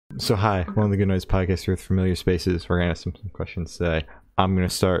So hi, one of the Good Noise podcasts here with Familiar Spaces. We're gonna ask some questions today. I'm gonna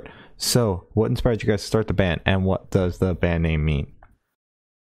start. So, what inspired you guys to start the band, and what does the band name mean?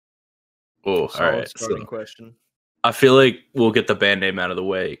 Oh, all right. Starting question. I feel like we'll get the band name out of the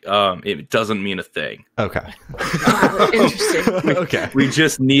way. It doesn't mean a thing. Okay. Interesting. Okay. We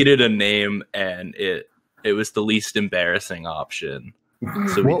just needed a name, and it was the least embarrassing option.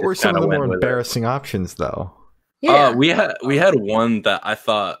 So What were some of the more embarrassing? embarrassing options, though? Yeah. We had one that I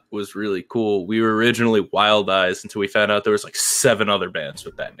thought was really cool. We were originally Wild Eyes until we found out there was like 7 other bands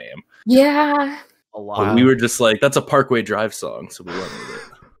with that name. Yeah. A lot. But Wow. we were just like, that's a Parkway Drive song, so we went with it.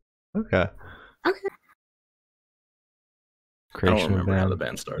 Okay. Okay. I don't Creation of remember how the band.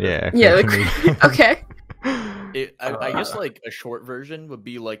 band started. Yeah. Yeah. creation of- Okay. I guess like a short version would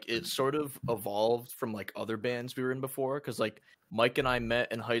be like it sort of evolved from like other bands we were in before, because like Mike and I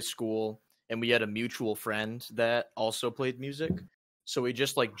met in high school and we had a mutual friend that also played music, so we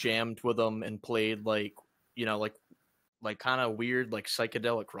just like jammed with them and played like, you know, like kind of weird like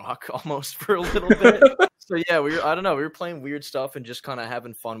psychedelic rock almost for a little bit. So yeah, we were playing weird stuff and just kind of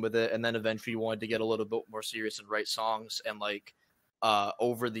having fun with it, and then eventually we wanted to get a little bit more serious and write songs, and like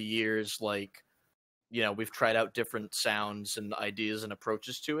over the years, like, you know, we've tried out different sounds and ideas and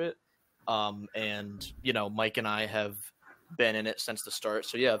approaches to it. And, you know, Mike and I have been in it since the start.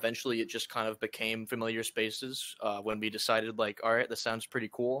 So yeah, eventually it just kind of became Familiar Spaces when we decided like, all right, this sounds pretty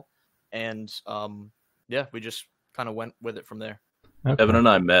cool. And yeah, we just kind of went with it from there. Okay. Evan and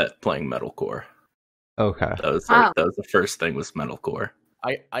I met playing metalcore. Okay. That was Wow. that was the first thing was metalcore.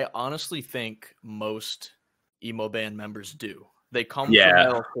 I honestly think most emo band members do. They come Yeah.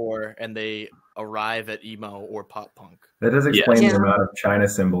 from metalcore and they arrive at emo or pop punk. That does explain Yes. the amount of China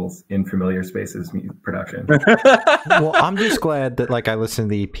symbols in Familiar Spaces production. Well, I'm just glad that like I listened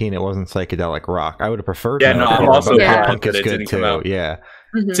to the EP and it wasn't psychedelic rock. I would have preferred. Yeah, no, metalcore, I'm also but glad punk that is it good didn't come too. out. Yeah.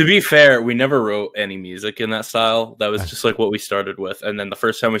 Mhm. To be fair, we never wrote any music in that style. That was just like what we started with. And then the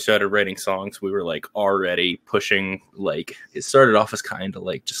first time we started writing songs, we were like already pushing, like it started off as kind of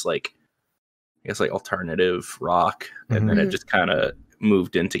like just like I guess like alternative rock, and then it Mhm. just kind of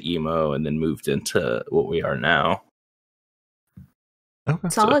moved into emo, and then moved into what we are now. Okay.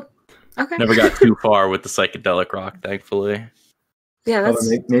 Solid. Okay. Never got too far with the psychedelic rock, thankfully. Yeah, Well,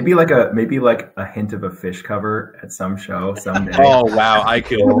 that's maybe like a hint of a Fish cover at some show someday. Oh wow, I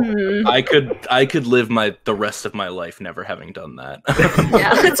could. Mhm. I could live the rest of my life never having done that.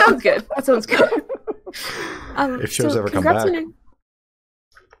 Yeah, that sounds good. That sounds good. If shows ever come congrats back. on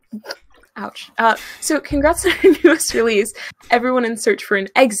your- Ouch. So congrats on your newest release, Everyone in Search for an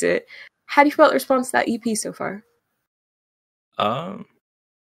Exit. How do you feel about the response to that EP so far? It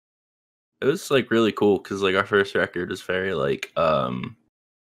was like really cool because like our first record is very like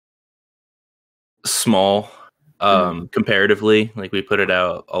small comparatively. Like we put it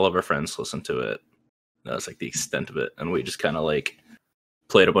out, all of our friends listened to it. That was like the extent of it, and we just kind of like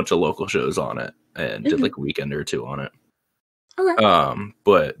played a bunch of local shows on it and did like a weekend or 2 on it. Okay.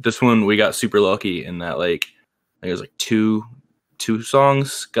 But this one we got super lucky in that like I think it was like two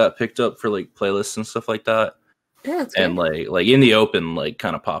songs got picked up for like playlists and stuff like that. Yeah, that's And good. like in the open, like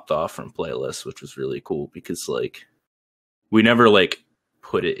kind of popped off from playlists, which was really cool because like we never like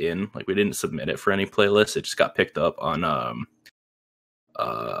put it in, like we didn't submit it for any playlists. It just got picked up on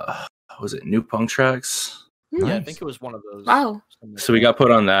was it New Punk Tracks? Yeah, I Nice. think it was one of those. Wow. something like So we that. got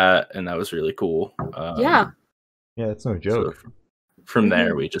put on that, and that was really cool. Yeah. Yeah, that's no So joke. from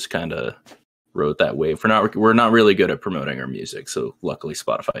there, we just kind of rode that wave. We're not really good at promoting our music, so luckily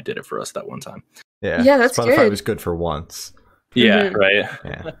Spotify did it for us that one time. Yeah. Yeah, that's Spotify good. was good for once. Yeah, Mhm.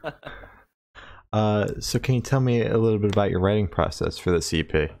 right. Yeah. So can you tell me a little bit about your writing process for this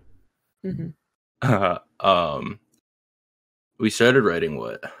EP? Mhm. We started writing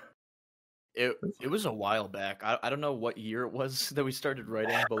what? It was a while back. I don't know what year it was that we started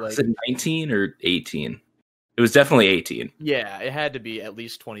writing, but like Was it 19 or 18? It was definitely 18. yeah, it had to be at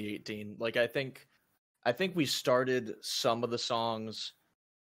least 2018. Like I think we started some of the songs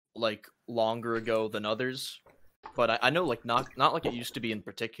like longer ago than others, but I know like not like it used to be in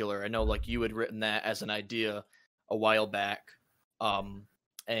particular. I know like you had written that as an idea a while back,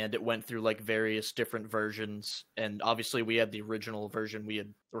 and it went through like various different versions. And obviously we had the original version we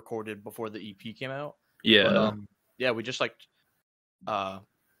had recorded before the EP came out. Yeah. But, yeah, we just like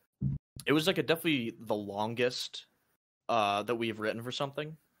it was like definitely the longest that we've written for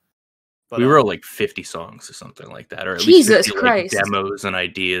something. But we wrote like 50 songs or something like that, or at Jesus least 50, Christ. like, demos and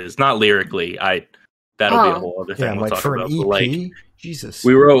ideas. Not lyrically. That'll be a Oh. whole other thing Yeah, we'll like talk for an about. EP. But, like, Jesus.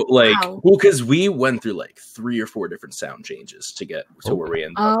 we wrote like Wow. well, because we went through like 3 or 4 different sound changes to get to where we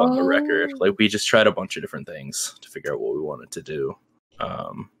ended up on the record. Oh. Like we just tried a bunch of different things to figure out what we wanted to do.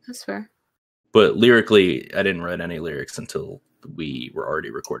 That's fair. But lyrically, I didn't write any lyrics until we were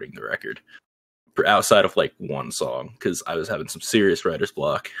already recording the record. Outside of like one song, because I was having some serious writer's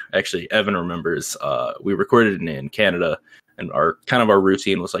block. Actually, Evan remembers we recorded in Canada, and our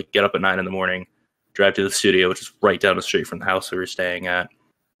routine was like get up at 9 a.m, drive to the studio, which is right down the street from the house we were staying at,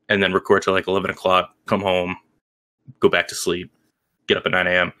 and then record till like 11 o'clock, come home, go back to sleep, get up at 9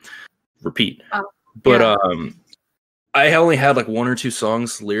 a.m, repeat. Oh, but yeah. I only had like 1 or 2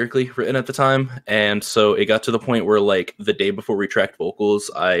 songs lyrically written at the time, and so it got to the point where like the day before we tracked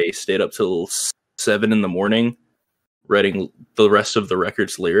vocals, I stayed up till 7 a.m. writing the rest of the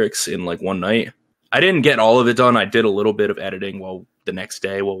record's lyrics in like one night. I didn't get all of it done. I did a little bit of editing the next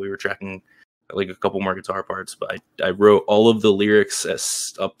day while we were tracking like a couple more guitar parts, but I wrote all of the lyrics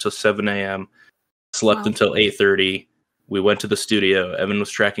up to 7 a.m., slept until 8:30. We went to the studio. Evan was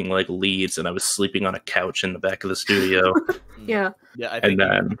tracking like leads, and I was sleeping on a couch in the back of the studio. Yeah. Yeah, I think and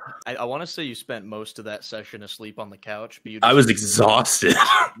then I want to say you spent most of that session asleep on the couch, but I was exhausted.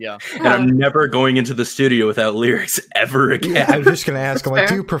 Yeah. And I'm never going into the studio without lyrics ever again. Yeah, I was just gonna ask. I'm like,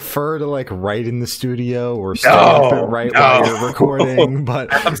 do you prefer to like write in the studio or stay up and write while you're recording? But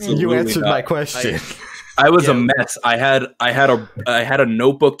you answered my question. I was a mess. I had a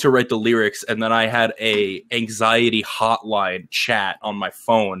notebook to write the lyrics, and then I had a anxiety hotline chat on my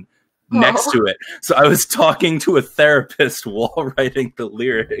phone next to it. So I was talking to a therapist while writing the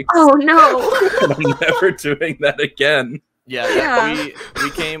lyrics. Oh no! And I'm never doing that again. Yeah.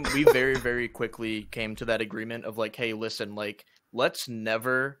 We very, very quickly came to that agreement of like, hey, listen, like, let's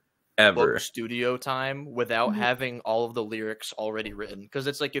never book studio time without having all of the lyrics already written. Because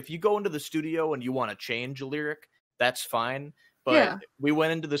it's like, if you go into the studio and you want to change a lyric, that's fine. But we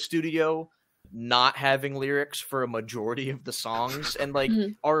went into the studio not having lyrics for a majority of the songs, and like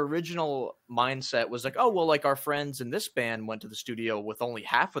our original mindset was like, oh well, like our friends in this band went to the studio with only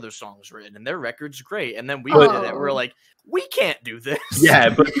half of their songs written and their record's great, and then we did it. We're like, we can't do this. Yeah,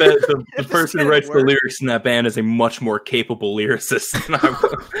 but the person who writes the lyrics in that band is a much more capable lyricist than I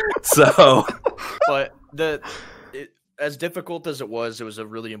was. So but as difficult as it was a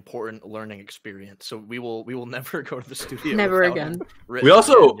really important learning experience. So we will never go to the studio. Never again. We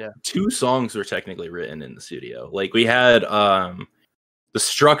also 2 songs were technically written in the studio. Like we had the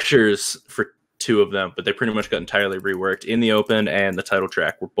structures for 2 of them, but they pretty much got entirely reworked. In the Open and the title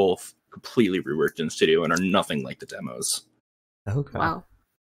track were both completely reworked in the studio and are nothing like the demos. Okay. Wow.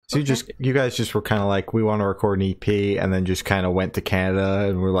 So you guys just were kind of like, we want to record an EP, and then just kind of went to Canada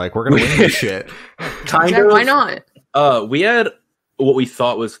and we're like, we're gonna win this shit. Kind of. Why not? We had what we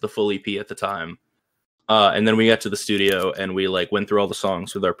thought was the full EP at the time. And then we got to the studio and we like went through all the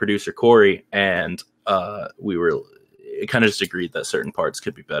songs with our producer Corey, and we kind of just agreed that certain parts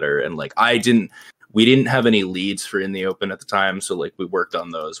could be better. And like we didn't have any leads for In the Open at the time, so like we worked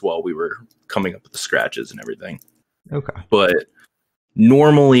on those while we were coming up with the scratches and everything. Okay. But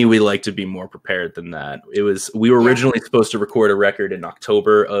normally we like to be more prepared than that. We were originally supposed to record a record in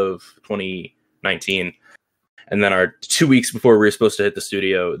October of 2019. And then 2 weeks before we were supposed to hit the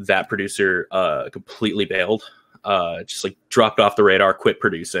studio, that producer completely bailed, just like dropped off the radar, quit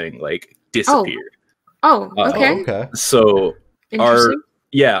producing, like disappeared. Oh, okay. Okay. So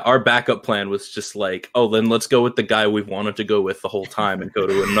our backup plan was just like, oh, then let's go with the guy we've wanted to go with the whole time and go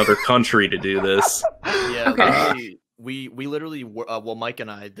to another country to do this. Yeah. Okay. We literally, well, Mike and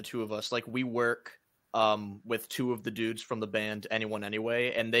I, the 2 of us, like we work with 2 of the dudes from the band Anyone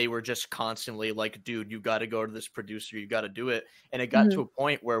Anyway, and they were just constantly like, dude, you got to go to this producer, you got to do it. And it got to a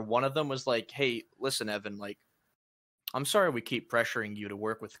point where one of them was like, hey, listen, Evan, like, I'm sorry we keep pressuring you to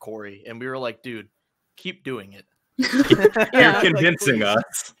work with Corey. And we were like, dude, keep doing it. You're convincing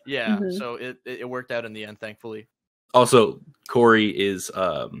us. Yeah. So it worked out in the end, thankfully. Also, Corey is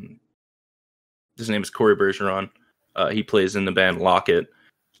his name is Corey Bergeron. He plays in the band Locket.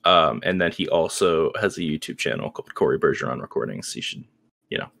 And then he also has a YouTube channel called Corey Bergeron Recordings. You should,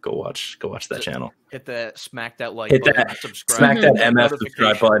 go watch that channel. Smack that like hit button, that, subscribe. smack that MF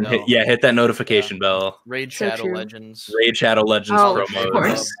subscribe button. Hit that notification bell. Raid So Shadow true. Legends. Raid Shadow Legends Oh, of promos.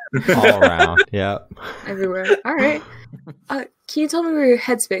 course. All around. Yeah. Everywhere. All right. Can you tell me where your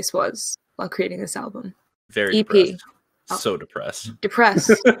headspace was while creating this album? Very EP. depressed. Oh. So depressed.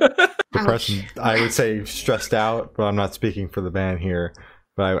 Depressed. Depressed. Ouch. I would say stressed out, but I'm not speaking for the band here.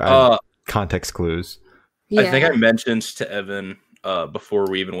 But I context clues. Yeah. I think I mentioned to Evan before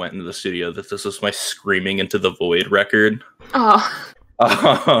we even went into the studio that this was my Screaming Into the Void record. Oh.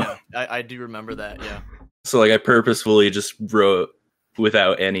 Yeah, I do remember that. Yeah. So like I purposefully just wrote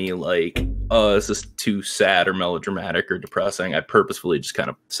without any like, oh, this is too sad or melodramatic or depressing. I purposefully just kind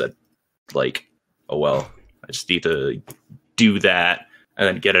of said like, oh well, I just need to do that and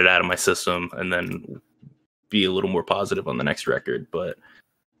then get it out of my system, and then be a little more positive on the next record.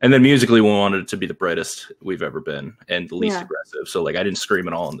 And then musically, we wanted it to be the brightest we've ever been and the least aggressive. So like I didn't scream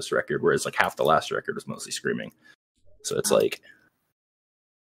at all on this record, whereas like half the last record was mostly screaming. So it's like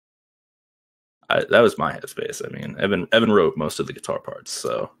that was my headspace. I mean, Evan wrote most of the guitar parts,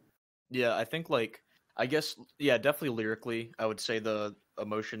 so yeah, I think like I guess definitely lyrically, I would say the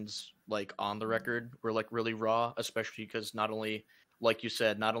emotions like on the record were like really raw, especially because not only, like you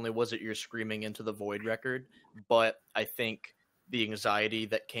said, not only was it your screaming into the void record, but I think the anxiety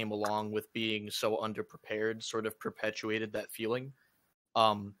that came along with being so underprepared sort of perpetuated that feeling.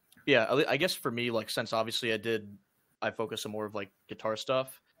 I guess for me, like, since obviously I focus on more of like guitar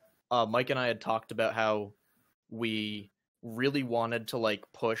stuff, Mike and I had talked about how we really wanted to like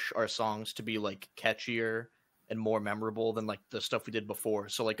push our songs to be like catchier and more memorable than like the stuff we did before.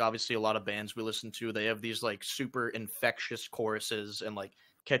 So like obviously a lot of bands we listen to, they have these like super infectious choruses and like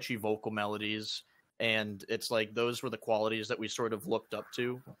catchy vocal melodies. And it's like those were the qualities that we sort of looked up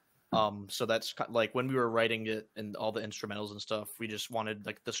to. So that's like when we were writing it and all the instrumentals and stuff, we just wanted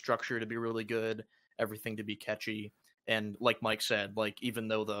like the structure to be really good, everything to be catchy. And like Mike said, like even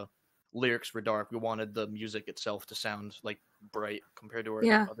though the lyrics were dark, we wanted the music itself to sound like bright compared to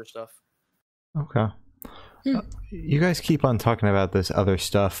our other stuff. Okay. You guys keep on talking about this other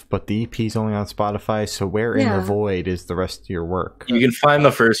stuff, but the EP is only on Spotify, so where in the void is the rest of your work? You can find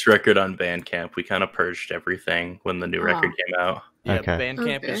the first record on Bandcamp. We kind of purged everything when the new record came out. Yeah,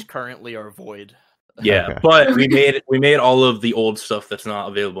 Bandcamp is currently our void. Yeah, but we made all of the old stuff that's not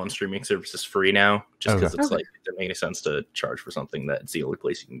available on streaming services free now, just because it's like it doesn't make any sense to charge for something that's the only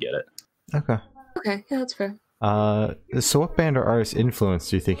place you can get it. Okay, yeah, that's fair. So what band or artist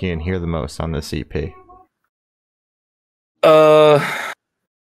influence do you think you can hear the most on this EP?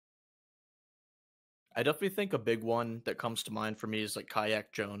 I definitely think a big one that comes to mind for me is like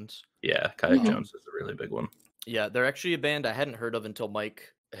Kayak Jones. Yeah, Kayak Jones is a really big one. Yeah, they're actually a band I hadn't heard of until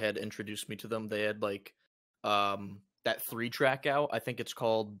Mike had introduced me to them. They had like that 3-track out. I think it's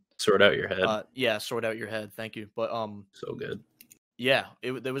called Sort Out Your Head. Yeah, Sort Out Your Head. Thank you. But so good. Yeah,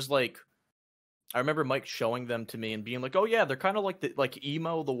 it was like I remember Mike showing them to me and being like, "Oh yeah, they're kind of like the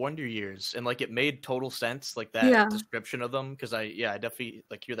emo the Wonder Years," and like it made total sense, like that description of them, because I definitely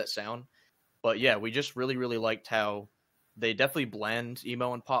like hear that sound. But yeah, we just really liked how they definitely blend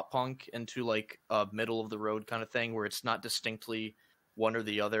emo and pop punk into like a middle of the road kind of thing, where it's not distinctly one or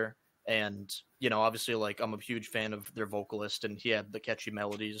the other. And you know, obviously, like I'm a huge fan of their vocalist, and he had the catchy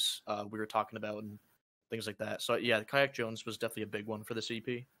melodies we were talking about and things like that. So yeah, Kayak Jones was definitely a big one for this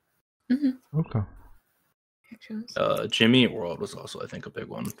EP. Okay. Jimmy Eat World was also, I think, a big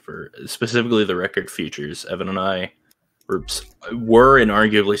one for specifically the record features. Evan and I were and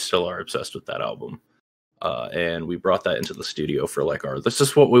arguably still are obsessed with that album. And we brought that into the studio for like this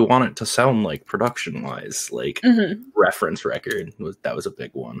is what we want it to sound like production wise, like reference record. That was a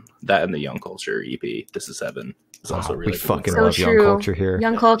big one. That and the Young Culture EP, This Is Heaven, is also really we fucking so love true. Young Culture here.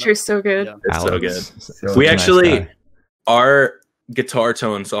 Young Culture is so good. Yeah. It's so good. So We nice actually guy. our guitar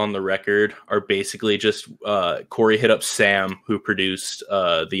tones on the record are basically just Corey hit up Sam, who produced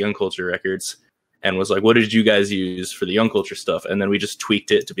the Young Culture records, and was like, what did you guys use for the Young Culture stuff? And then we just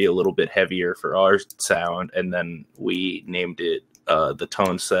tweaked it to be a little bit heavier for our sound, and then we named it the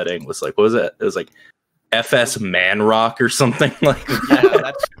tone setting was like, what was it? It was like FS Man Rock or something like that.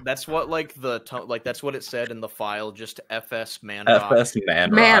 Yeah, that's what like the tone, like that's what it said in the file, just FS Man Rock. FS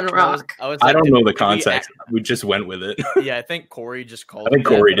Man Rock. Rock. I was I like, don't know the did we context. We just went with it. Yeah, I think Corey just called I think it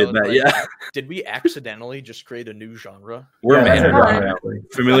Corey but I did was that, like, yeah. Did we accidentally just create a new genre? We're Yeah, Man that's Rock. definitely.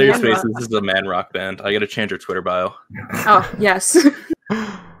 Familiar Man Spaces Rock. is a Man Rock band. I gotta change your Twitter bio. Oh, yes.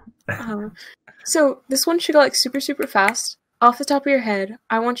 So this one should go like super fast. Off the top of your head,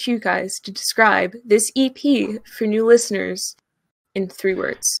 I want you guys to describe this EP for new listeners in 3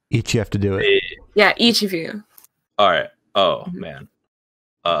 words. Each you have to do it. Yeah, each of you. All right. Oh man.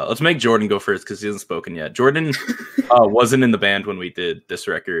 Let's make Jordan go first because he hasn't spoken yet. Jordan wasn't in the band when we did this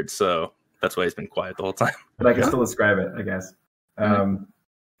record, so that's why he's been quiet the whole time. But I can still describe it, I guess.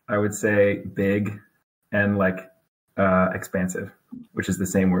 I would say big and like expansive, which is the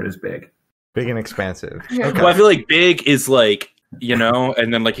same word as big. Big and expansive. Yeah. Okay. Well, I feel like big is like, you know,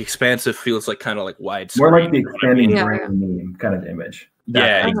 and then like expansive feels like kind of like widescreen. More like the you know what I mean? expanding Yeah. brain meme kind of image.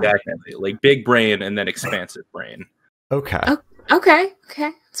 Yeah, That's- exactly. Like big brain and then expansive brain. Okay. Okay,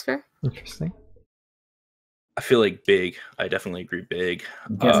 that's fair. Interesting. I feel like big. I definitely agree. Big.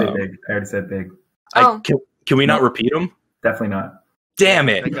 You can't say big. I already said big. Oh. Can we not repeat them? Definitely not. Damn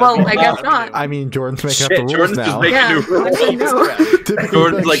it! Well, I guess not. I mean, Jordan's making Shit, up the rules Jordan's now. just making Yeah, new I said rules. no. Typically,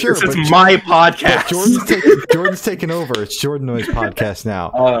 Jordan's like, sure, this but is my podcast. Jordan's taking over. It's Jordan Noise podcast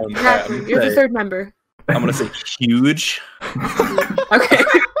now. Exactly. I'm You're the gonna- third member. I'm gonna say huge, Okay.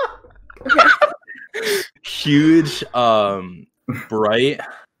 huge, bright,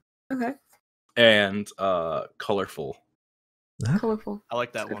 Okay. and colorful. Colorful. I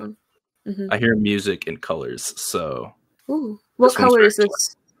like that one. Mm-hmm. I hear music in colors, so Ooh. What This one's color very is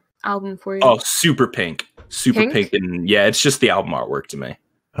this album for you? oh, super pink, Pink? and yeah, it's just the album artwork to me.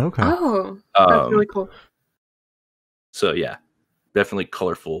 Okay. Oh, that's really cool. So yeah, definitely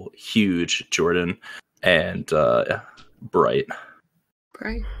colorful, huge, Jordan, and bright.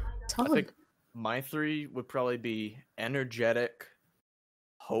 Right. I Solid. think my three would probably be energetic,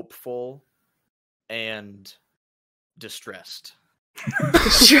 hopeful, and distressed.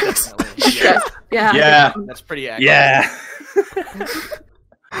 Stress. Definitely. Stress. Yeah. Yeah. That's pretty accurate. Yeah.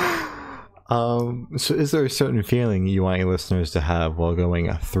 So is there a certain feeling you want your listeners to have while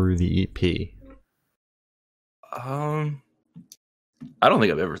going through the EP? I don't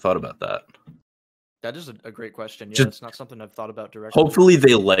think I've ever thought about that. That is a great question. Yeah, Just- it's not something I've thought about directly. Hopefully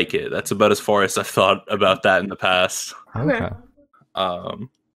they like it. That's about as far as I've thought about that in the past. Okay.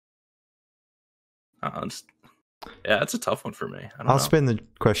 Just- yeah, it's a tough one for me. I don't I'll know. spin the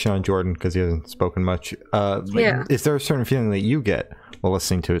question on Jordan because he hasn't spoken much. Yeah. Is there a certain feeling that you get while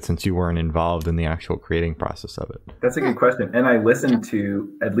listening to it since you weren't involved in the actual creating process of it? That's a good question. And I listened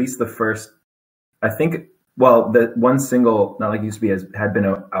to at least the first, I think, well, the one single, Not Like It Used to Be, had been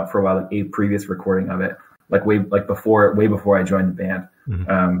out for a while, like a previous recording of it, way before I joined the band.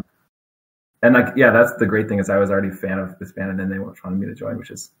 Mhm. And like, yeah, that's the great thing is I was already a fan of this band, and then they wanted me to join,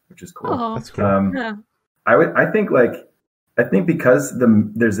 which is cool. Oh, That's cool. yeah. I think because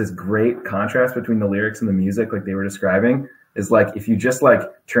there's this great contrast between the lyrics and the music, like they were describing, is like if you just like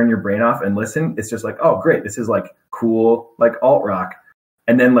turn your brain off and listen, it's just like, oh great, this is like cool, like alt rock.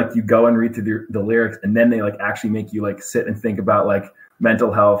 And then like you go and read through the lyrics, and then they like actually make you like sit and think about like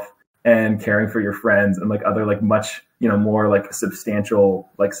mental health and caring for your friends and like other like much, more like substantial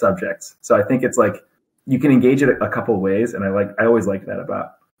like subjects. So I think it's like you can engage it a couple ways, and I always like that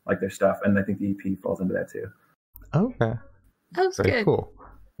about like their stuff, and I think the EP falls into that too. Okay. That was Very good. cool.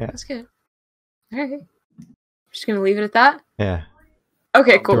 That's good. All right. Just gonna leave it at that. Yeah.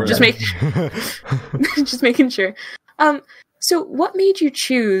 Okay, cool. Just Correct. just making sure. So what made you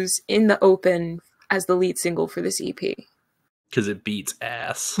choose In the Open as the lead single for this EP? Because it beats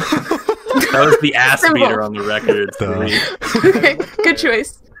ass. That was the ass Simple. beater on the record for me. Okay, good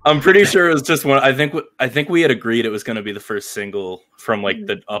choice. I'm pretty sure it was just one. I think we had agreed it was going to be the first single from like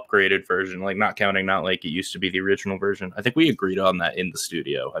the upgraded version, like not counting Not Like It Used to Be, the original version. I think we agreed on that in the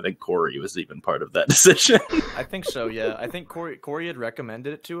studio. I think Corey was even part of that decision. I think so, yeah. I think Corey had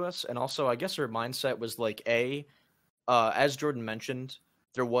recommended it to us, and also I guess her mindset was like, as Jordan mentioned,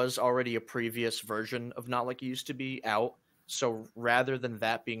 there was already a previous version of Not Like It Used to Be out, so rather than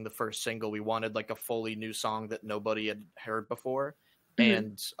that being the first single, we wanted like a fully new song that nobody had heard before.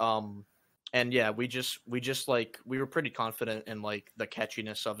 Mhm. And yeah, we just like, we were pretty confident in like the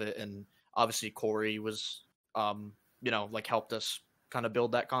catchiness of it, and obviously Corey was like helped us kind of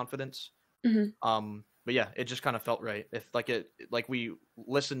build that confidence. Mhm. But yeah, it just kind of felt right. If like we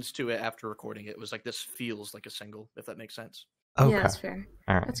listened to it after recording it, was like, this feels like a single, if that makes sense. Okay. Yeah, that's fair.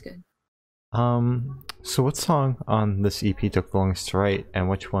 All right. That's good. So what song on this EP took the longest to write, and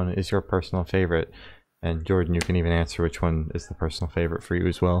which one is your personal favorite? And Jordan, you can even answer which one is the personal favorite for you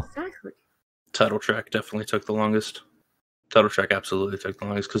as well. Exactly. Title track definitely took the longest. Title track absolutely took the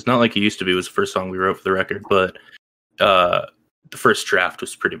longest, because Not Like It Used to Be was the first song we wrote for the record, but the first draft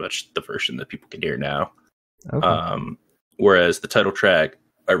was pretty much the version that people can hear now. Okay. Whereas the title track,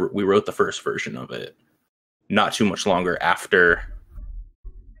 we wrote the first version of it not too much longer after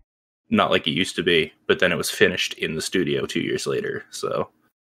Not Like It Used to Be, but then it was finished in the studio 2 years later. So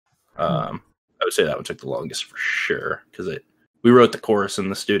I would say that one took the longest for sure, because we wrote the chorus in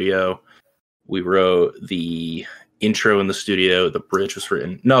the studio, we wrote the intro in the studio, the bridge was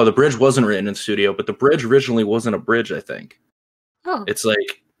written. No, the bridge wasn't written in the studio, but the bridge originally wasn't a bridge, I think. Oh, It's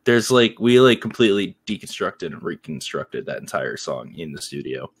like we completely deconstructed and reconstructed that entire song in the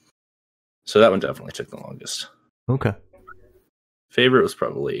studio. So that one definitely took the longest. Okay. Favorite was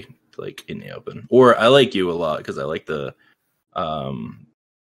probably like In the Open, or I Like You a lot, because I like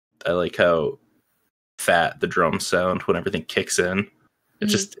I like how fat the drums sound when everything kicks in. It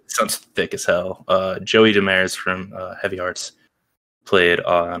just sounds thick as hell. Joey Demers from Heavy Hearts played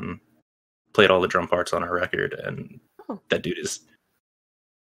all the drum parts on our record, and that dude is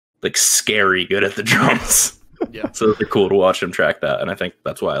like scary good at the drums. Yeah. So it's cool to watch him track that, and I think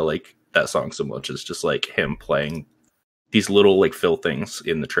that's why I like that song so much. Is just like him playing these little like fill things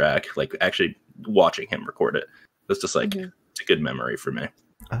in the track, like actually watching him record it. It's just like it's a good memory for me.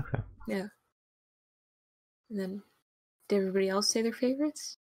 Okay. Yeah. And then, did everybody else say their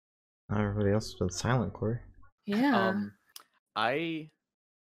favorites? Everybody else has been silent, Corey. Yeah.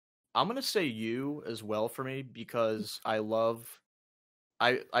 I'm gonna say You as well for me because I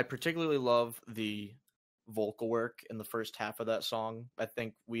particularly love the vocal work in the first half of that song. I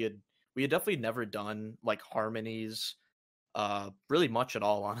think we had definitely never done like harmonies really much at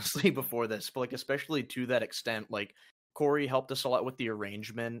all, honestly, before this, but like especially to that extent. Like Corey helped us a lot with the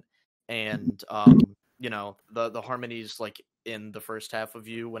arrangement and you know, the harmonies like in the first half of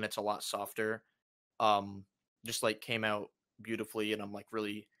You when it's a lot softer just like came out beautifully, and I'm like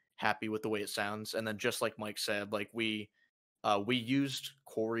really happy with the way it sounds. And then just like Mike said, like we used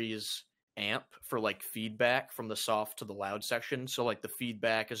Corey's amp for like feedback from the soft to the loud section, so like the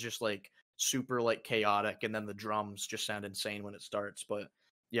feedback is just like super like chaotic, and then the drums just sound insane when it starts. But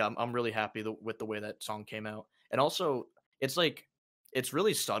yeah, I'm really happy with the way that song came out. And also it's like it's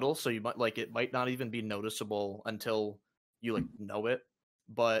really subtle, so you might like it might not even be noticeable until you like know it,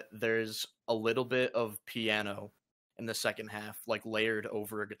 but there's a little bit of piano in the second half like layered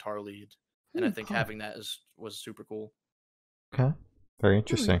over a guitar lead, and I think having that was super cool. Okay. Very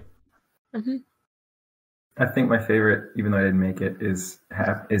interesting. Mm-hmm. I think my favorite, even though I didn't make it, is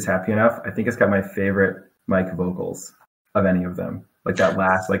Happy Enough. I think it's got my favorite Mike vocals of any of them. Like that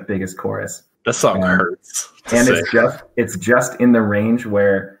last, like biggest chorus. That song hurts. And it's just in the range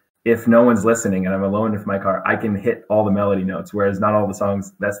where if no one's listening and I'm alone with my car, I can hit all the melody notes. Whereas not all the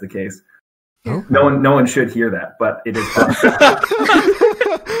songs, that's the case. Okay. No one should hear that, but it is fun.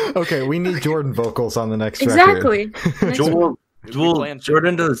 Okay, we need Jordan vocals on the next Exactly. record.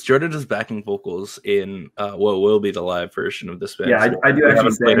 Jordan does backing vocals in what will be the live version of this band. Yeah, I do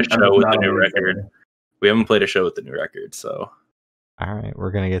actually played a show with the new record. We haven't played a show with the new record, so all right,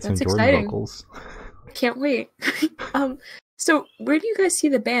 we're gonna get some That's Jordan exciting. vocals. Can't wait. So where do you guys see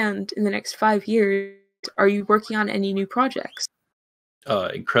the band in the next 5 years? Are you working on any new projects?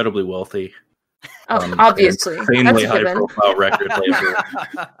 Incredibly wealthy. Oh, obviously. Insanely That's a given. high-profile record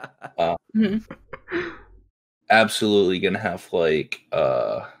label. Absolutely gonna have like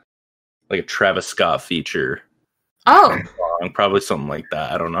a Travis Scott feature. Oh, Song, probably something like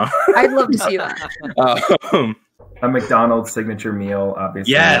that. I don't know. I'd love to see that. A McDonald's signature meal,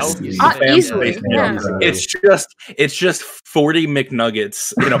 obviously. Yes, easily. Yeah. It's just 40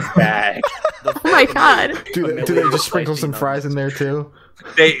 McNuggets in a bag. Oh my god. Do they just sprinkle some fries in there too?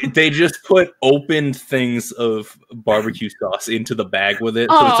 They just put open things of barbecue sauce into the bag with it,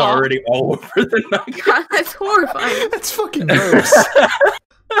 so it's already all over the nugget. God, that's horrifying. That's fucking gross.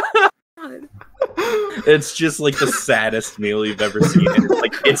 God. It's just like the saddest meal you've ever seen.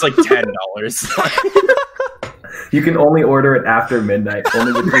 It's like $10. You can only order it after midnight,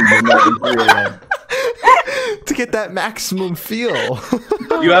 only between midnight and 3 a.m. To get that maximum feel.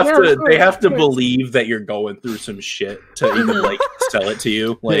 You have to. Of They have to course. believe that you're going through some shit to even like sell it to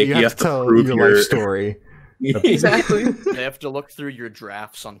you. Like you have to tell prove your life story. Exactly. They have to look through your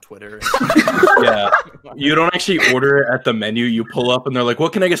drafts on Twitter. Yeah, you don't actually order it at the menu. You pull up and they're like,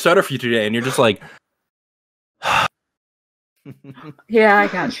 "What can I get started for you today?" And you're just like, Yeah, I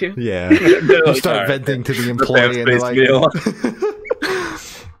got you. Yeah. They're You like, start "All right, venting to the employee and they're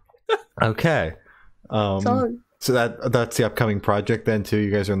Fast-paced like, okay. Solid. So that's the upcoming project then too.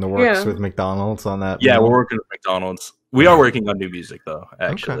 You guys are in the works Yeah. with McDonald's on that. Yeah, meal? we're working with McDonald's. We are working on new music though,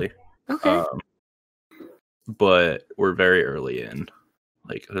 actually. Okay. But we're very early in.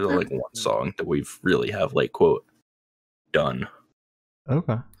 Like there's like one song that we've really have like quote done.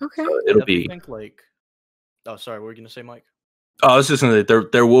 Okay. Okay. So it'll I be. think like. Oh, sorry. What were you gonna say, Mike? I was just gonna say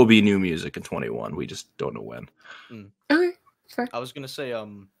there will be new music in 21. We just don't know when. Okay. Fair. I was gonna say,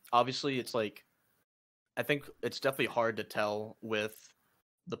 obviously it's like, I think it's definitely hard to tell with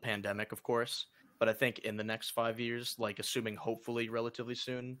the pandemic, of course, but I think in the next 5 years, like assuming hopefully relatively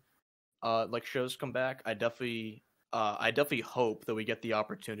soon, like shows come back, I definitely hope that we get the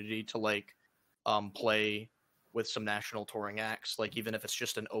opportunity to like, play with some national touring acts, like even if it's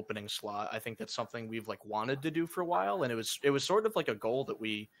just an opening slot. I think that's something we've like wanted to do for a while, and it was sort of like a goal that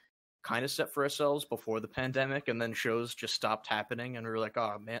we kind of set for ourselves before the pandemic, and then shows just stopped happening, and we were like,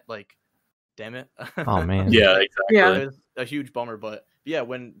 oh man, like damn it. Oh man. Yeah, exactly. Yeah. It was a huge bummer, but yeah,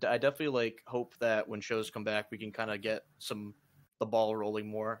 when I definitely like hope that when shows come back, we can kind of get the ball rolling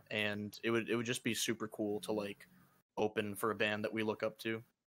more, and it would just be super cool to like open for a band that we look up to.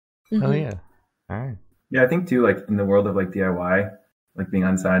 Oh Mhm. yeah. All right. Yeah, I think too, like in the world of like DIY, like being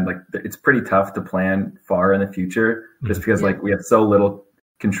unsigned, like it's pretty tough to plan far in the future, just because like we have so little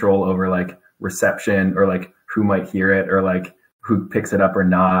control over like reception or like who might hear it or like who picks it up or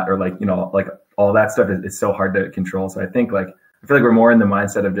not, or like, you know, like all that stuff is so hard to control. So I think like, I feel like we're more in the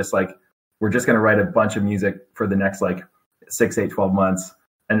mindset of just like, we're just going to write a bunch of music for the next like 6, 8, 12 months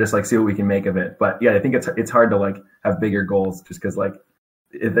and just like see what we can make of it. But yeah, I think it's hard to like have bigger goals just because like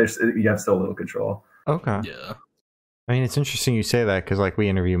you have so little control. Okay. Yeah. I mean, it's interesting you say that because like we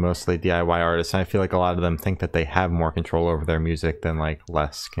interview mostly DIY artists, and I feel like a lot of them think that they have more control over their music than like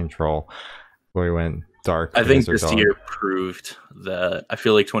less control. Where we went dark. I think this year proved that. I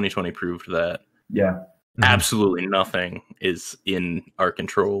feel like 2020 proved that. Yeah. Absolutely nothing is in our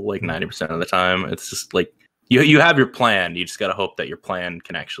control. Like 90% of the time, it's just like you have your plan. You just got to hope that your plan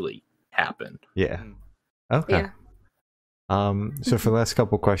can actually happen. Yeah. Okay. Yeah. So for the last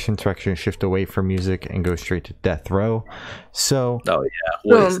couple questions, we're actually going to shift away from music and go straight to death row. So, Oh yeah,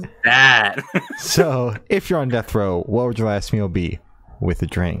 what is that? so if you're on death row, what would your last meal be with a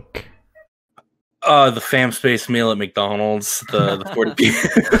drink? The fam space meal at McDonald's, the 40 piece.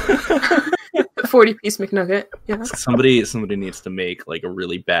 40-piece McNugget. Yeah. Somebody needs to make like a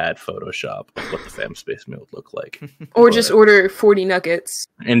really bad Photoshop of what the fam space meal would look like, Or just order 40 nuggets.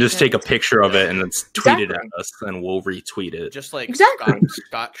 and just take a picture of it and then tweet it Exactly. at us, and we'll retweet it. Just like Exactly.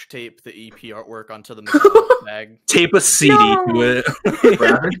 scotch tape the EP artwork onto the McDonald's bag. Tape a CD No. to it.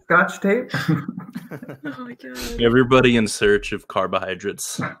 Graphic Scotch tape. Oh my god. Everybody in search of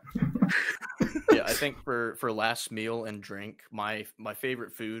carbohydrates. Yeah, I think for last meal and drink, my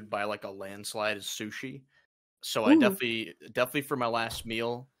favorite food by like a landslide is sushi. So I Ooh. definitely for my last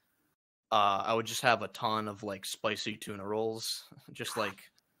meal, I would just have a ton of like spicy tuna rolls, just like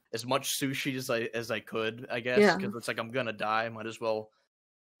as much sushi as I could, I guess, Yeah. because it's like I'm gonna die, might as well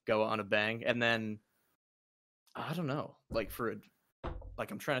go on a bang. And then I don't know, like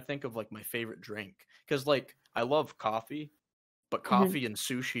I'm trying to think of like my favorite drink, because like I love coffee. But coffee and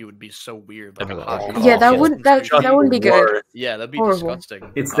sushi would be so weird. Like Oh, a hot yeah, coffee. Yeah, that Yes. wouldn't be good. Worth. Yeah, that'd be Horrible. disgusting.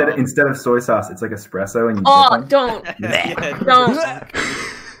 Instead of soy sauce, it's like espresso and you Oh, dip them. don't. yeah, Don't.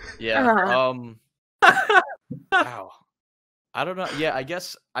 yeah. Wow. I don't know. Yeah, I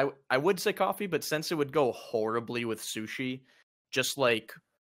guess I would say coffee, but since it would go horribly with sushi, just like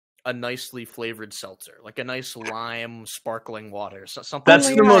a nicely flavored seltzer, like a nice lime sparkling water, something. That's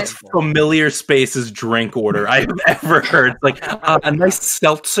my the God. most familiar Spaces drink order I've ever heard. Like a nice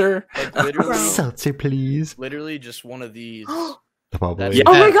seltzer. Like, literally, Seltzer, please. literally just one of these. The bubbly. That's-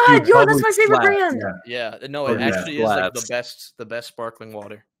 Oh my Yeah, god, dude, yo, that's bubbly my favorite slap. brand. Yeah. Yeah, no, Oh, it yeah. actually is like Flats. the best sparkling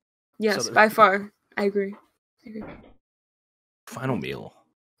water. Yes, So by far. I agree. Final meal.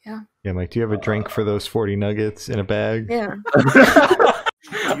 Yeah, Mike, do you have a drink for those 40 nuggets in a bag? Yeah.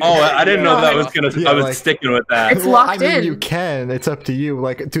 Oh, I didn't know that was gonna. Yeah, I was like- sticking with that. It's locked I mean, in. you can. It's up to you.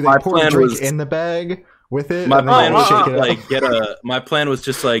 Like, do they My pour a plan drink was- in the bag with it? My and then plan you was shake to it up? like get a. My plan was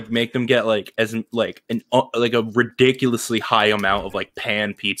just like make them get like as like like a ridiculously high amount of like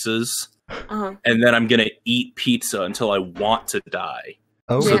pan pizzas, Uh-huh. and then I'm gonna eat pizza until I want to die.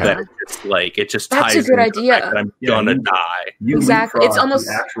 Okay. So Yeah. that it's like it just That's a ties good into the idea. fact that I'm Yeah, gonna you- die. You Exactly. leapfrog It's almost-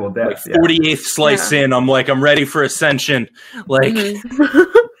 the actual Like death. Yeah. 48th slice in, I'm like I'm ready for ascension. Like Mhm.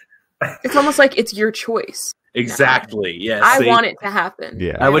 It's almost like it's your choice. exactly. Yes. I want it to happen.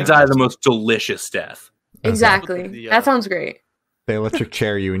 Yeah. I would die the most delicious death. Exactly. The, That sounds great. They electric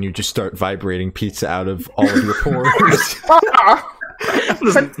chair you and you just start vibrating pizza out of all of your pores.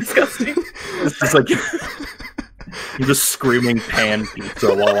 Oh, that's disgusting. It's just like I'm just screaming pan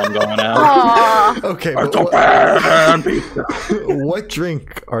pizza while I'm going out. Aw. Okay, It's but a pan pizza. what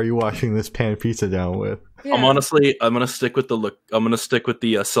drink are you washing this pan pizza down with? Yeah. I'm gonna stick with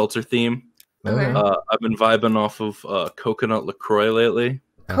the seltzer theme. Okay. I've been vibing off of coconut LaCroix lately.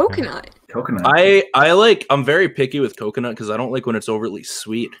 Coconut. Coconut. I'm very picky with coconut because I don't like when it's overly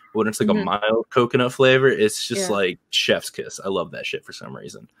sweet. When it's like a Mhm. mild coconut flavor, it's just Yeah. like chef's kiss. I love that shit for some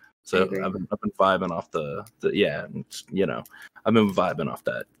reason. I So agree. I've been vibing off the yeah, you know, I've been vibing off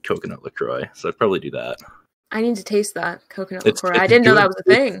that coconut LaCroix. So I'd probably do that. I need to taste that coconut It's- liqueur. I it's didn't know good. that was a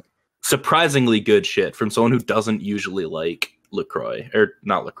thing. Surprisingly good shit from someone who doesn't usually like LaCroix or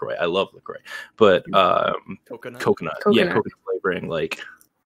not LaCroix. I love LaCroix, but Coconut. coconut. Yeah, coconut flavoring. Like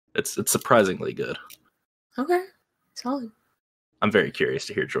it's surprisingly good. Okay. Solid. I'm very curious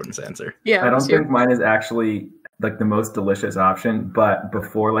to hear Jordan's answer. Yeah. I don't let's hear think mine is actually like the most delicious option, but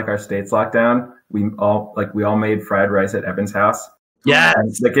before like our state's lockdown, we all made fried rice at Evan's house. Yeah,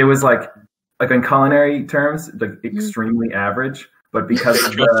 And, like it was like in culinary terms, like extremely average, But because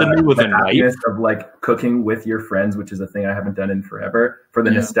of Trusted me with the a knife? happiness of like cooking with your friends, which is a thing I haven't done in forever, for the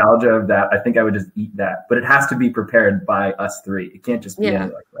Yeah. nostalgia of that, I think I would just eat that. But it has to be prepared by us three. It can't just be Yeah.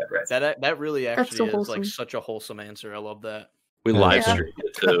 any like fried rice. That really That's actually so is wholesome. like such a wholesome answer. I love that. We Yeah. live streamed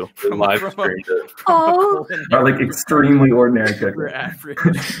it too. We From- live from- streamed it. Oh. Or like extremely ordinary Super cooking.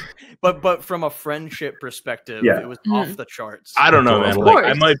 average. But from a friendship perspective, Yeah. it was Mhm. off the charts. I don't know, Of man.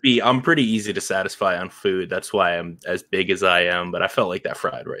 course. Like, I'm pretty easy to satisfy on food. That's why I'm as big as I am. But I felt like that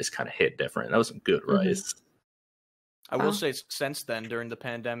fried rice kind of hit different. That was some good Mhm. rice. I will Wow. say since then, during the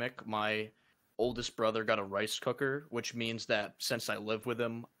pandemic, my oldest brother got a rice cooker, which means that since I live with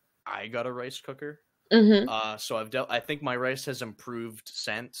him, I got a rice cooker. Mm-hmm. So I think my rice has improved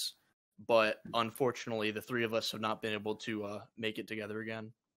since, but unfortunately, the three of us have not been able to make it together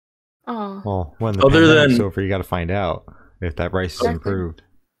again. Oh. Well, when the Other pandemic's than- over, you got to find out if that rice is Exactly. improved.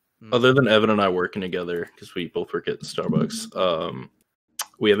 Other than Evan and I working together, because we both work at Starbucks,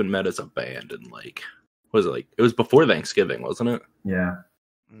 we haven't met as a band in like, what was it like? It was before Thanksgiving, wasn't it? Yeah.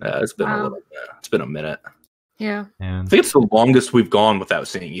 It's been a Wow. little bit. It's been a minute. Yeah. I And think it's the longest we've gone without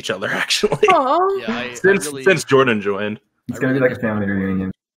seeing each other, actually. Oh. Yeah, I since really, Jordan joined. It's I gonna be really like a family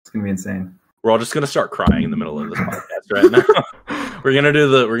reunion. It's gonna be insane. We're all just gonna start crying in the middle of this podcast right now. We're gonna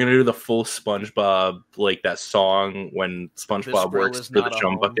do the full SpongeBob, like that song when SpongeBob This Row works Is for the Not a jump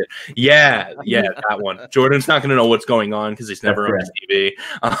Home. bucket. Yeah, that one. Jordan's not gonna know what's going on because he's never on his TV.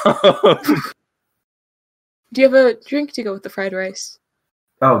 Do you have a drink to go with the fried rice?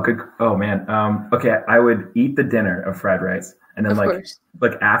 Oh, good. Oh man. Okay, I would eat the dinner of fried rice, and then Of like course.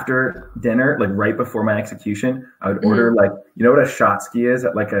 after dinner, like right before my execution, I would order like, you know what a shot ski is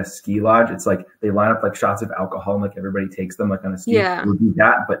at like a ski lodge? It's like they line up like shots of alcohol and like everybody takes them like on a ski. Yeah. It would be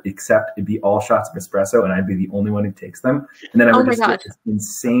that, but except it'd be all shots of espresso, and I'd be the only one who takes them. And then I Oh would my just get God. this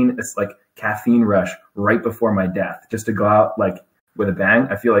insane, it's like caffeine rush right before my death, just to go out like with a bang.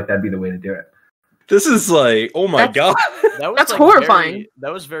 I feel like that'd be the way to do it. This is like, oh my That's- god, that was That's like horrifying.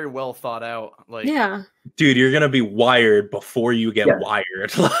 that was very well thought out. Like, Yeah. dude, you're gonna be wired before you get Yeah.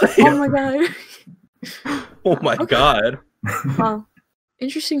 wired. Like, Oh my god. oh my Okay. god. Wow.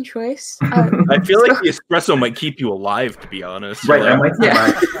 Interesting choice. I feel like the espresso might keep you alive, to be honest. Right. I Like, might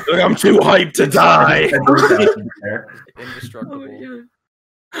Yeah. like, I'm too hyped to die. indestructible. Oh,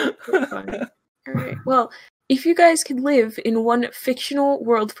 yeah. All right. Well, if you guys could live in one fictional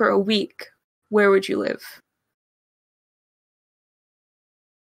world for a week, where would you live?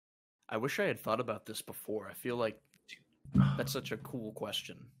 I wish I had thought about this before. I feel like that's such a cool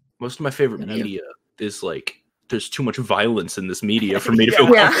question. Most of my favorite Yeah. media is like, there's too much violence in this media for me to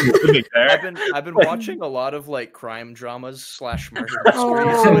feel Yeah. comfortable living I've there. been watching a lot of like crime dramas / murder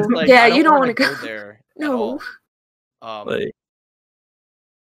mysteries. So it's Oh, like, yeah, I you don't wanna wanna go- there. at No. all. Like,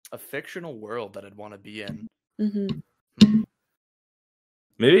 A fictional world that I'd want to be in. Mm-hmm.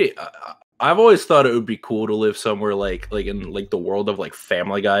 maybe I've always thought it would be cool to live somewhere like in like the world of like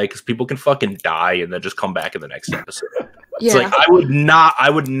Family Guy, because people can fucking die and then just come back in the next episode. It's Yeah. like I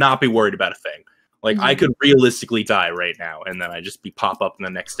would not be worried about a thing. Like I could realistically die right now, and then I just pop up in the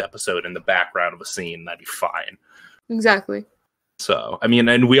next episode in the background of a scene, and I'd be fine. Exactly. So I mean,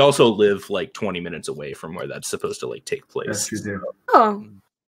 and we also live like 20 minutes away from where that's supposed to like take place. That's true too. Oh.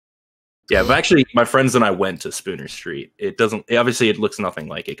 Yeah, but actually, my friends and I went to Spooner Street. It looks nothing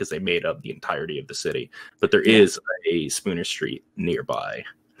like it because they made up the entirety of the city. But there is a Spooner Street nearby,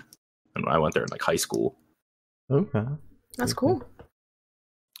 and I went there in like high school. okay. That's cool.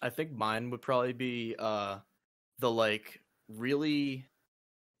 I think mine would probably be the like really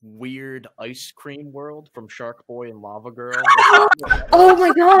weird ice cream world from Shark Boy and Lava Girl. Oh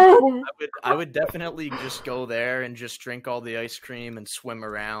my god. I would definitely just go there and just drink all the ice cream and swim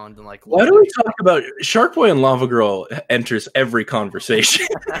around and like. Why do we talk about Shark Boy and Lava Girl enters every conversation?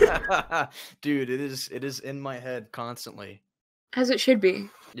 Dude, it is in my head constantly. As it should be.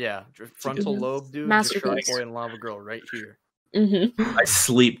 Yeah, frontal lobe, dude. Just Shark Masterpiece. Boy and Lava Girl right here. Mm-hmm. I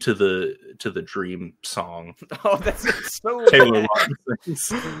sleep to the Dream song. Oh, that's so. Taylor bad.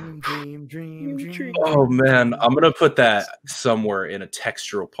 Lautner. Dream. Oh man, I'm gonna put that somewhere in a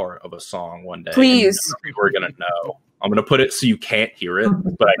textural part of a song one day. Please. and we're gonna know. I'm gonna put it so you can't hear it,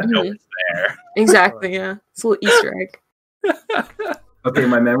 but I know Mhm. it's there. Exactly, yeah. It's a little Easter egg. Okay,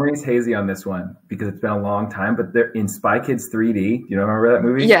 my memory's hazy on this one because it's been a long time. But they're in Spy Kids 3D. Do you remember that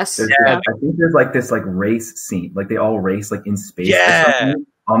movie? Yes. I think there's like this like race scene, like they all race like in space Yeah. or something,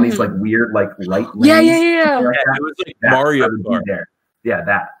 on these like weird like light lanes. Yeah. something like Yeah, that. it was like That Mario I would be Kart. there. Yeah,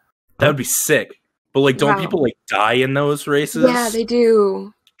 that. That would be sick. But like, don't Wow. people like die in those races? Yeah, they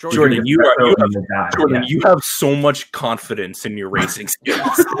do. Jordan, you have Jordan, you have so much confidence in your racing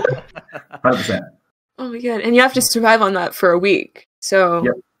skills. 100%. Oh my god! And you have to survive on that for a week. So,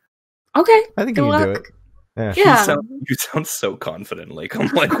 Yep. okay. I think Good you can do luck. it. Yeah. Yeah. You sound so confident. Like I'm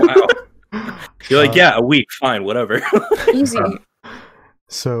like, wow. You're like, yeah, a week, fine, whatever. Easy.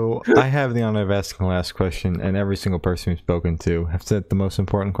 So I have the honor of asking the last question, and every single person we've spoken to have said the most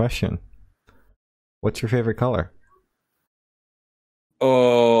important question. What's your favorite color?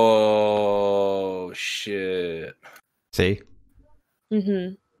 Oh shit. See?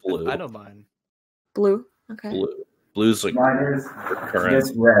 Mm-hmm. Blue. I know mine. Blue. Okay. Blue. Blue's like Mine is current.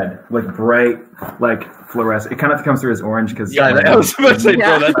 it's red, like bright, like fluorescent. It kind of comes through as orange because Yeah, I was about to say,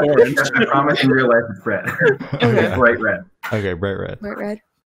 Yeah. bro, that's orange. I promise in real life it's red. Okay. Bright red. Okay, bright red. Bright red.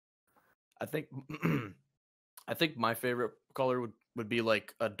 I think I think my favorite color would be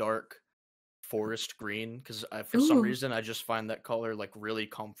like a dark forest green because for some Ooh. reason I just find that color like really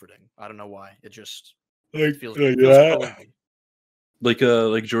comforting. I don't know why. It just Like, feels, like feels that? cozy.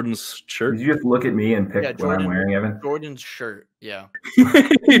 Like Jordan's shirt. Did you just look at me and pick Yeah, what I'm wearing, Evan? Jordan's shirt. Yeah.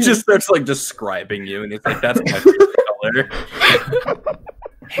 He just starts like describing you, and he's like, "That's my favorite color."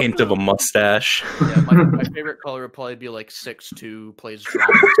 Hint of a mustache. Yeah, my favorite color would probably be like 6'2", plays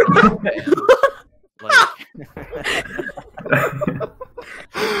drums. Like,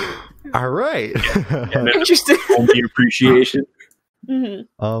 All right. Interesting. Only appreciation. Mhm.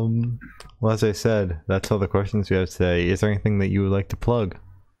 Well, as I said, that's all the questions we have today. Is there anything that you would like to plug?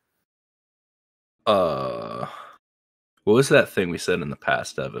 What was that thing we said in the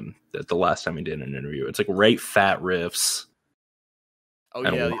past, Evan? That the last time we did an interview, it's like write fat riffs. oh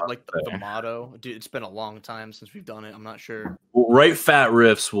And yeah, what like there. the motto. Dude, it's been a long time since we've done it. I'm not sure. Well, write fat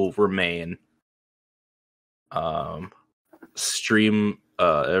riffs will remain. Stream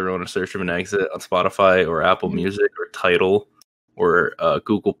everyone a search of an exit on Spotify or Apple Mhm. Music or Tidal or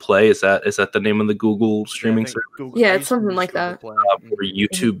Google Play. Is that the name of the Google streaming I think service? Google- Yeah, I it's used to something use like Google that. Play. Or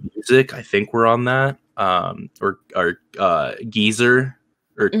YouTube Music? I think we're on that. Or Geezer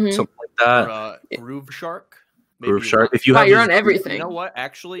or Mhm. something like Or, that. Groove Shark. Groove Shark. If you Wow, have you're these- on everything. You know what?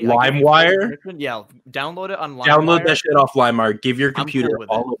 Actually, I give you LimeWire? full permission. Yeah, download it on LimeWire. Download that shit off LimeWire. Give your cool computer with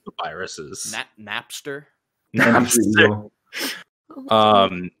all of the viruses. Napster. Napster.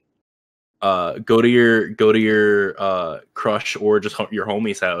 Go to your crush or just your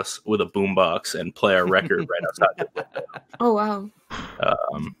homie's house with a boombox and play our record right outside the window. Oh wow.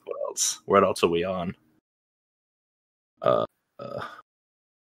 What else? What else are we on? I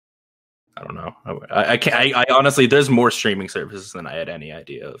don't know. I can't. I honestly, there's more streaming services than I had any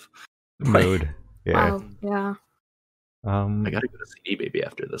idea of. Mode. Yeah. Wow. Yeah. I gotta go to CD Baby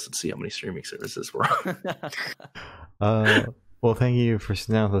after this and see how many streaming services we're on. Well, thank you for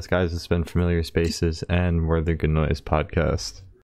sitting down with us, guys. It's been Familiar Spaces, and we're the Good Noise podcast.